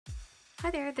Hi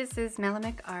there, this is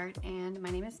Melamic Art and my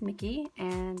name is Mikki,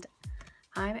 and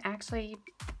I'm actually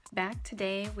back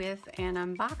today with an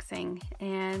unboxing,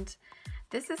 and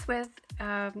this is with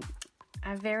a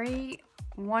very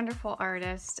wonderful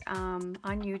artist on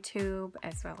YouTube,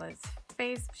 as well as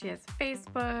she has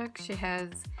Facebook, she has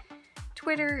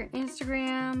Twitter,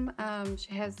 Instagram,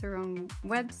 she has her own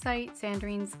website,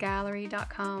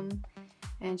 sandrinesgallery.com,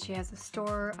 and she has a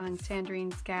store on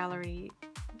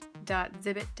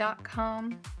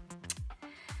sandrinesgallery.zibit.com.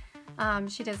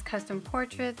 She does custom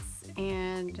portraits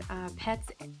and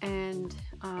pets and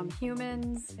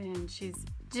humans, and she's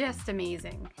just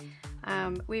amazing.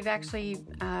 We've actually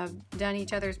done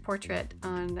each other's portrait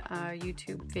on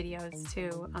YouTube videos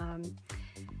too,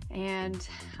 and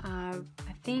I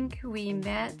think we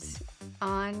met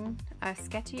on a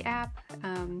sketchy app,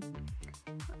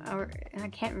 or I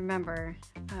can't remember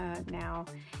now.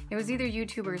 It was either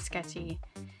YouTube or Sketchy,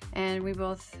 and we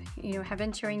both, have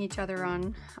been cheering each other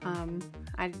on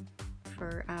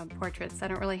for portraits. I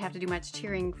don't really have to do much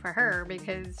cheering for her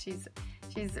because she's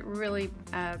really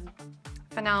a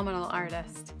phenomenal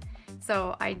artist.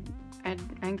 So I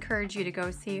encourage you to go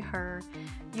see her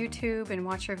YouTube and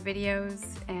watch her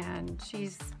videos, and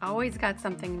she's always got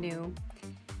something new.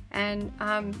 And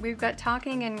we've got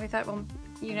talking, and we thought, well,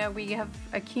 we have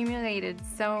accumulated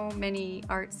so many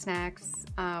art snacks,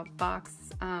 box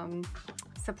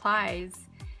supplies,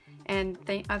 and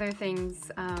other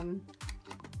things.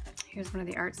 Here's one of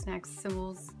the art snacks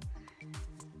symbols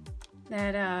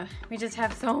that we just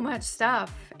have so much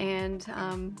stuff, and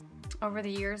over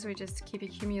the years we just keep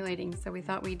accumulating. So we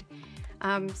thought we'd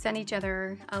send each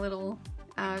other a little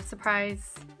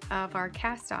surprise of our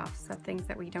cast-offs of things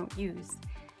that we don't use.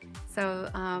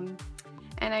 So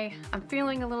and I'm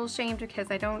feeling a little ashamed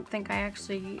because I don't think I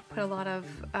actually put a lot of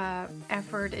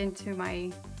effort into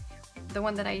the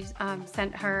one that I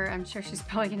sent her. I'm sure she's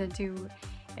probably gonna do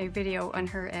a video on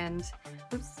her end.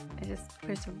 Oops, I just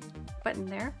pushed a button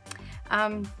there.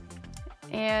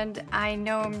 And I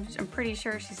know, I'm pretty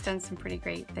sure she's done some pretty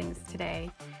great things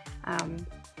today.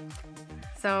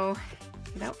 So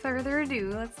without further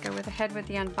ado, let's go ahead with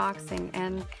the unboxing.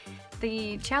 And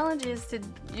the challenge is to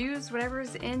use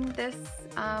whatever's in this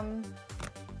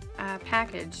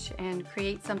package and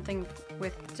create something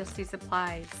with just these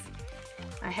supplies.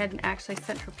 I hadn't actually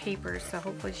sent her paper, so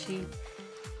hopefully she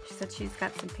said she's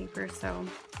got some paper. So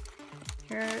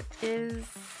here it is.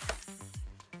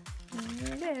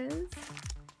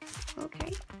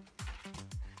 Okay.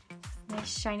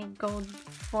 Nice shiny gold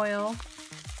foil.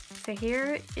 So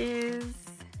here is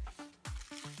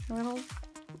a little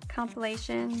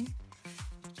compilation.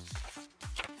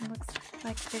 It looks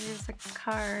like there's a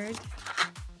card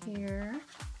here.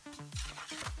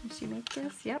 Did she make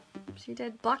this? Yep, she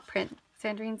did. Block print,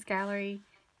 Sandrine's Gallery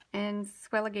and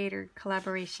Swelligator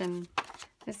collaboration.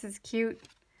 This is cute.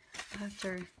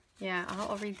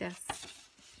 I'll read this.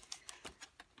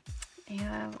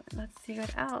 And let's see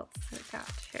what else we got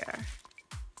here.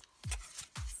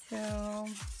 So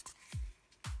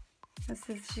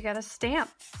she got a stamp.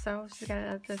 So she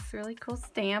got this really cool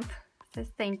stamp. It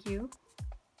says thank you.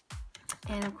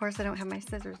 And of course I don't have my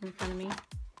scissors in front of me.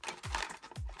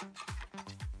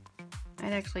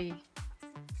 I'd actually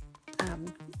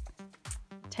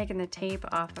taken the tape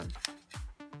off of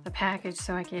the package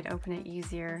so I could open it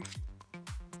easier.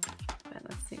 But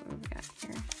let's see what we got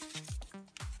here.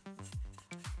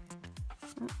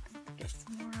 Oh, get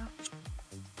some more off.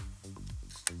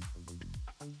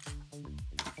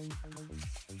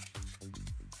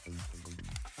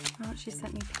 Oh, she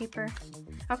sent me paper.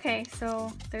 Okay,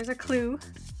 so there's a clue.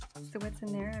 So what's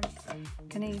in there? I'm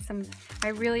gonna need some. I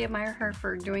really admire her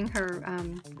for doing her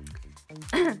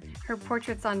her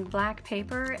portraits on black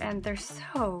paper, and they're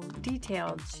so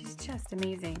detailed. She's just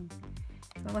amazing.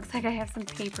 So it looks like I have some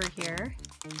paper here,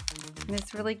 and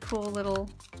this really cool little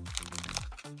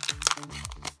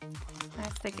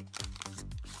plastic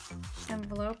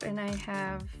envelope, and I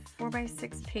have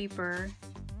 4x6 paper,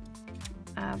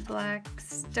 black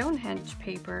Stonehenge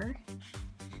paper,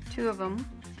 2 of them.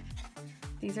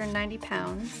 These are 90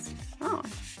 pounds. Oh, I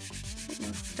didn't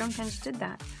know Stonehenge did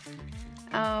that.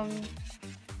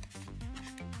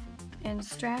 And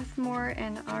Strathmore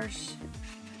and Arch,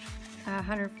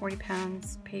 140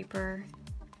 pounds paper.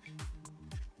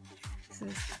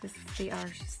 This is the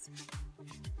Arches,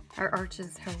 or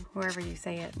Arches, however you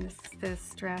say it. And this is the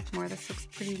Strathmore. This looks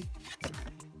pretty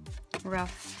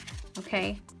rough.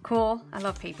 Okay, cool. I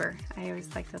love paper. I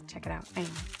always like to check it out.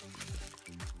 Anyway,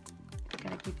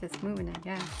 gotta keep this moving, I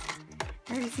guess.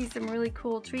 I already see some really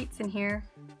cool treats in here.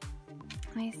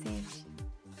 Let me see.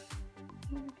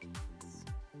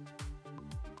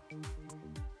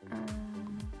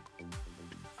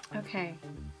 Okay.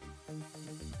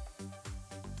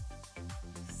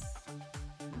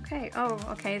 Okay, oh,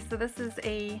 okay, so this is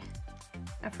a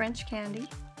French candy.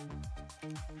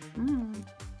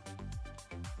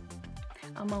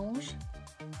 A mange.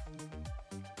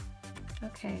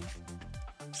 Okay.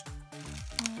 Let's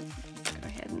go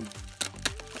ahead and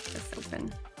pop this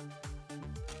open.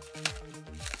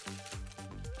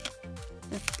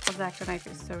 This X-Acto knife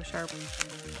is so sharp.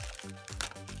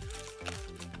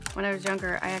 When I was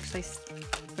younger, I actually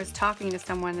was talking to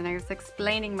someone and I was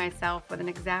explaining myself with an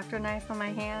X-Acto knife on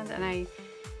my hand, and I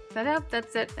said, "Oh,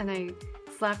 that's it," and I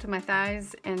slapped my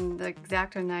thighs and the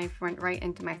X-Acto knife went right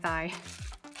into my thigh.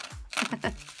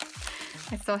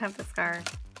 I still have the scar. I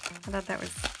thought that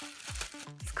was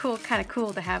cool, kind of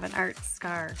cool to have an art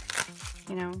scar,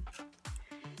 you know.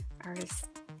 Artists,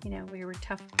 you know, we were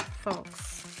tough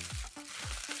folks.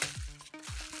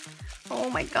 Oh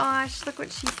my gosh, look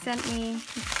what she sent me.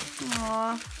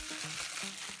 Aww.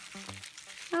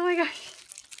 Oh my gosh.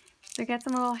 So we got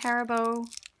some little Haribo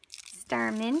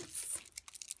Star Mints.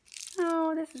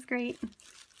 Oh, this is great.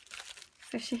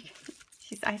 So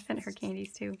I sent her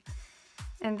candies too.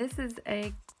 And this is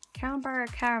a Carambar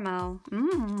caramel.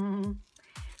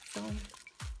 So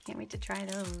can't wait to try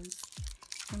those.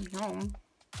 Yum.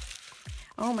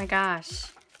 Oh my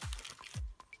gosh.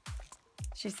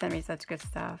 She sent me such good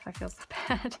stuff. I feel so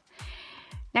bad.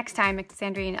 Next time,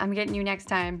 Sandrine, I'm getting you next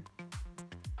time.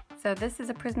 So this is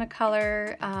a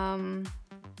Prismacolor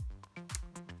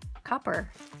copper.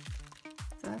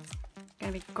 So that's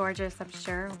gonna be gorgeous, I'm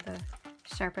sure. I'll have to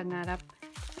sharpen that up.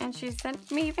 And she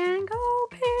sent me Van Gogh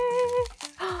pics.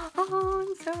 Oh,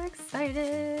 I'm so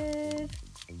excited.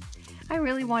 I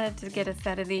really wanted to get a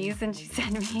set of these, and she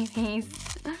sent me these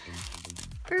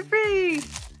for free.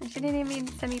 And she didn't even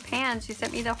send me pans. She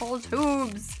sent me the whole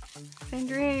tubes.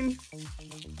 Sandrine,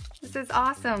 this is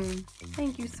awesome.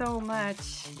 Thank you so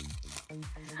much.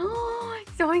 Oh, I'm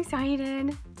so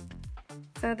excited.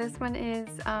 So this one is,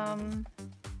 I'm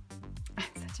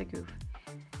such a goof.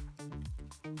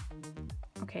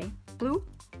 Okay, blue.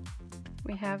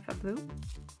 We have a blue.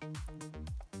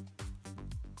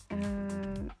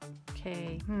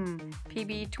 Okay,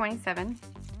 PB 27. So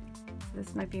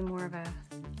this might be more of a,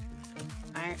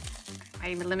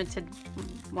 I'm limited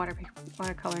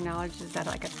watercolor knowledge. Is that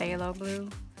like a phthalo blue?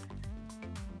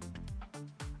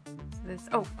 So this,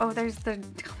 oh, there's the,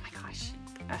 oh my gosh.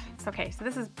 It's okay, so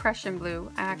this is Prussian blue.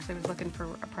 I actually was looking for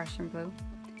a Prussian blue.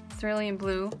 Cerulean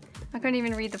blue. I couldn't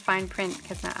even read the fine print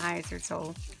because my eyes are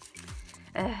so,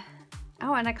 oh,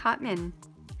 and a Cotman.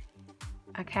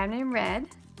 A cadmium red.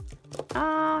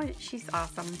 Oh, she's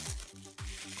awesome.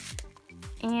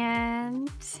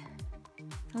 And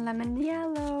lemon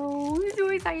yellow. I'm so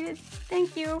excited.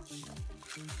 Thank you.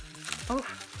 Oh.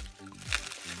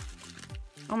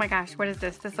 Oh my gosh, what is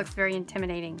this? This looks very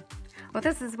intimidating. Well,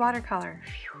 this is watercolor.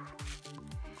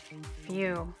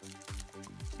 Phew.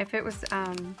 If it was,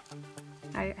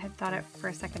 I had thought it for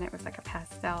a second it was like a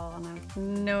pastel, and I have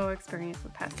no experience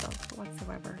with pastels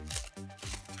whatsoever.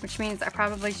 Which means I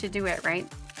probably should do it, right?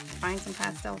 Find some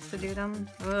pastels to do them.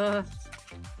 Ugh.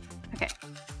 Okay.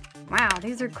 Wow,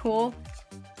 these are cool.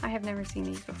 I have never seen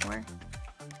these before.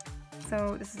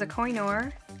 So this is a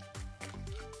Koh-i-Noor,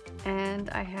 and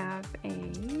I have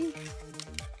a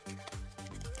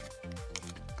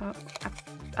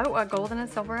gold and a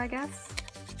silver, I guess.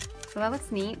 So that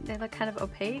looks neat. They look kind of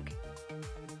opaque.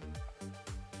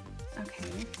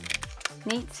 Okay,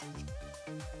 neat.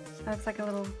 That's like a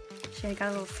little, she got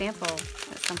a little sample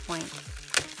at some point.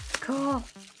 Cool. All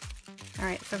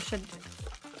right, so I should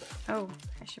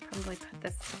probably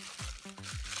put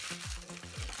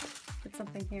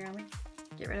something here. Let me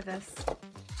get rid of this.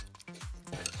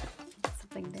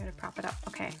 Something there to prop it up.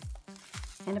 Okay,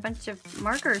 and a bunch of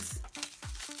markers.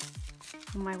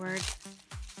 Oh my word.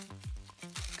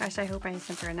 Gosh, I hope I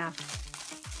sent her enough.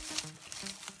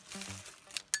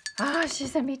 Oh, she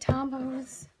sent me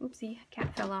Tombos. Oopsie,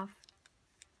 cap fell off.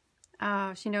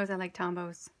 Oh, she knows I like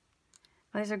Tombos.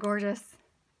 Oh, these are gorgeous.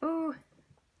 Ooh,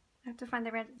 I have to find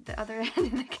the other end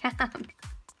of the cap.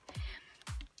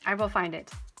 I will find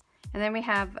it. And then we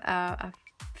have a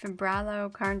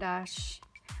Fibralo Carndash.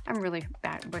 I'm really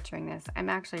bad butchering this. I'm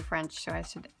actually French, so I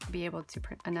should be able to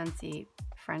enunciate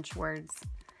French words.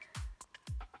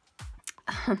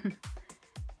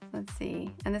 Let's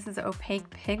see. And this is an opaque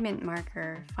pigment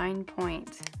marker, fine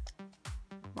point.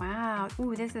 Wow.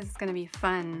 Ooh, this is gonna be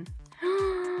fun.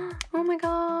 Oh my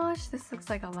gosh, this looks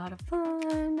like a lot of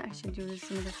fun. I should do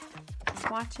some of this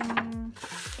swatching.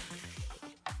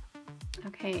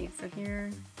 Okay, so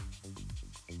here.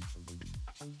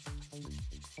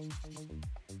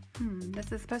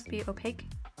 This is supposed to be opaque.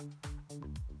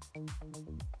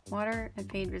 water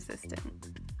and fade resistant.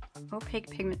 Opaque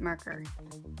pigment marker.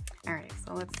 Alright,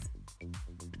 so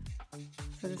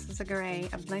this is a gray,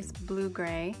 a nice blue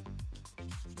gray.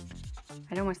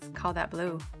 I'd almost call that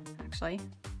blue, actually.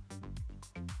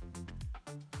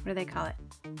 What do they call it?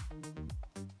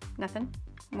 Nothing?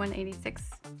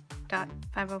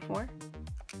 186.504.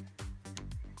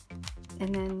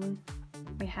 And then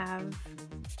we have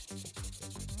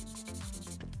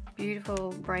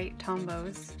beautiful bright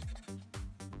tombos.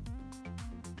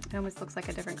 It almost looks like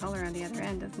a different color on the other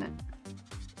end, doesn't it?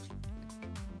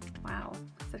 Wow,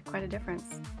 that's quite a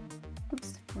difference.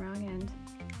 Oops, wrong end.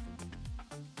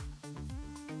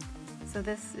 So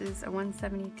this is a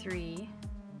 173.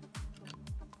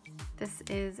 This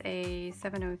is a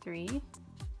 703.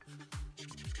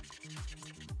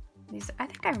 These, I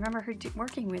think I remember her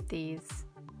working with these.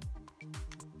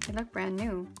 They look brand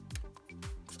new.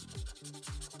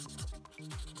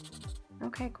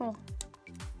 Okay, cool.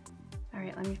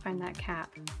 Alright, let me find that cap.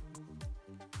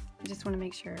 I just want to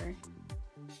make sure.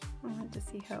 I want to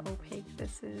see how opaque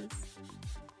this is.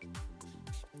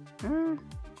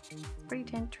 Pretty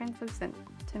translucent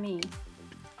to me.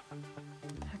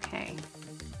 Okay.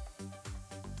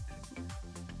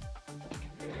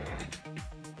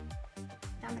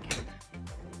 Down the cap.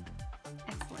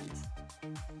 Excellent.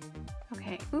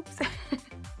 Okay, oops.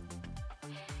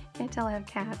 Can't tell I have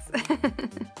cats.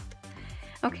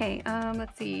 Okay,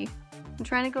 let's see. I'm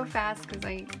trying to go fast because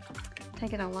I'm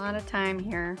taking a lot of time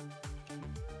here.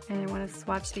 And I want to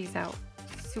swatch these out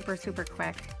super, super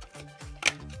quick.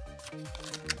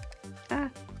 Ah.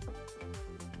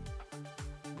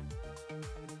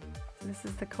 So this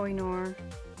is the Koh-i-Noor.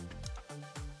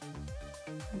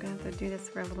 I'm gonna have to do this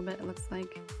for a little bit, it looks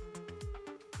like.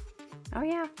 Oh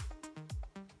yeah.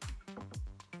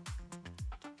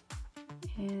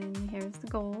 And here's the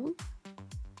gold.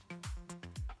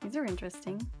 These are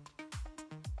interesting.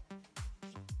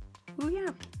 Oh yeah,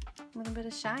 a little bit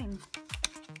of shine.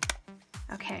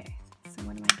 Okay, so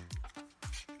what am I?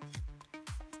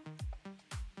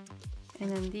 And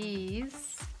then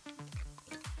these,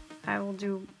 I will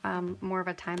do more of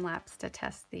a time lapse to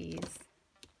test these.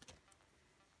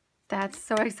 That's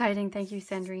so exciting. Thank you,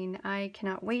 Sandrine. I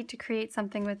cannot wait to create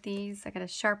something with these. I gotta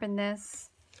sharpen this,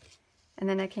 and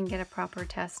then I can get a proper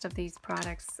test of these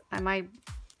products. My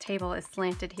table is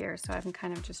slanted here, so I'm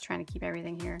kind of just trying to keep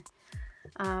everything here.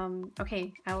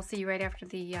 Okay, I will see you right after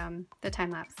the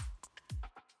time lapse.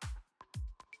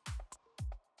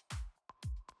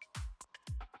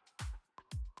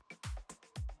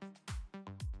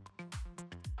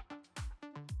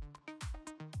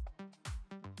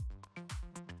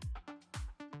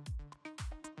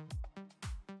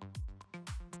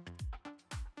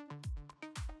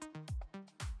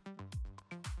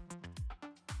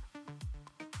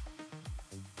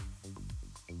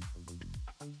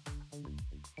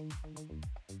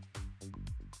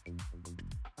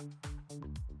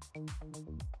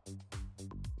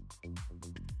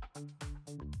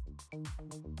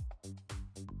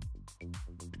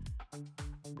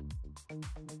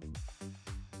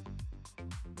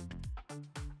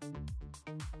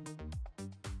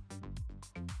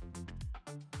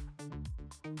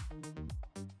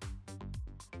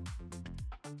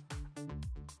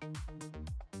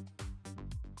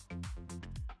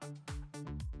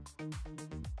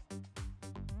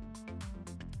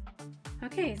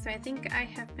 Okay, so I think I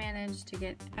have managed to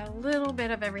get a little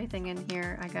bit of everything in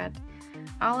here. I got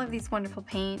all of these wonderful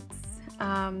paints,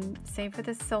 save for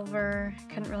the silver.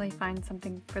 Couldn't really find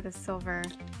something for the silver,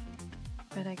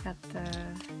 but I got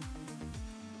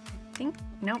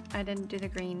nope, I didn't do the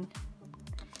green.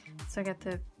 So I got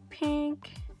the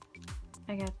pink,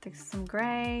 I got some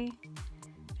gray,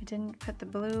 I didn't put the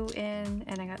blue in,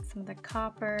 and I got some of the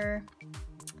copper.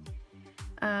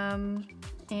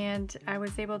 And I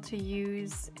was able to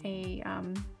use a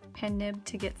pen nib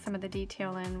to get some of the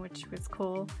detail in, which was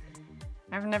cool.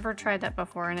 I've never tried that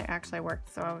before, and it actually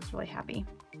worked, so I was really happy.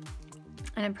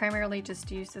 And I primarily just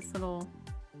used this little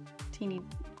teeny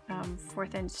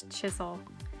 1/4 inch chisel,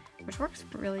 which works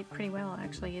really pretty well,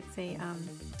 actually. It's a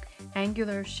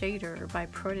angular shader by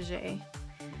Protégé.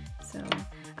 So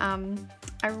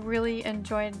I really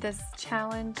enjoyed this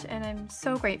challenge, and I'm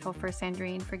so grateful for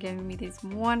Sandrine for giving me these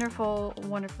wonderful,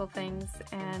 wonderful things,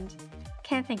 and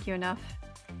can't thank you enough.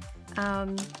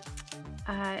 And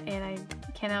I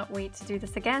cannot wait to do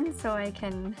this again so I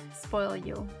can spoil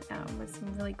you with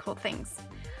some really cool things.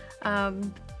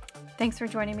 Thanks for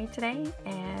joining me today,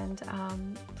 and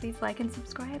please like and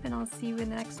subscribe, and I'll see you in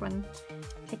the next one.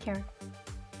 Take care.